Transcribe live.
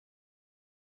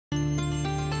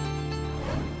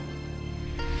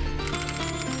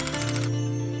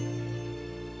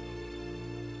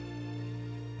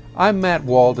I'm Matt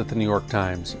Wald at the New York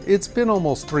Times. It's been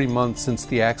almost 3 months since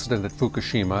the accident at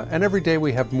Fukushima, and every day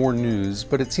we have more news,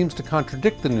 but it seems to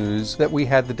contradict the news that we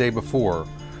had the day before.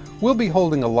 We'll be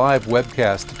holding a live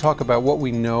webcast to talk about what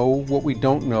we know, what we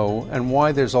don't know, and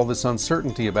why there's all this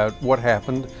uncertainty about what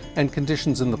happened and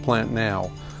conditions in the plant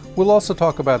now. We'll also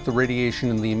talk about the radiation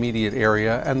in the immediate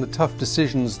area and the tough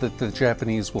decisions that the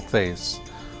Japanese will face.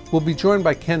 We'll be joined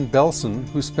by Ken Belson,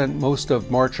 who spent most of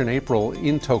March and April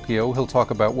in Tokyo. He'll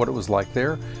talk about what it was like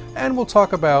there. And we'll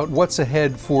talk about what's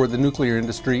ahead for the nuclear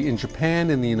industry in Japan,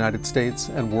 in the United States,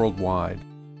 and worldwide.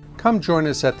 Come join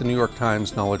us at the New York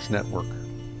Times Knowledge Network.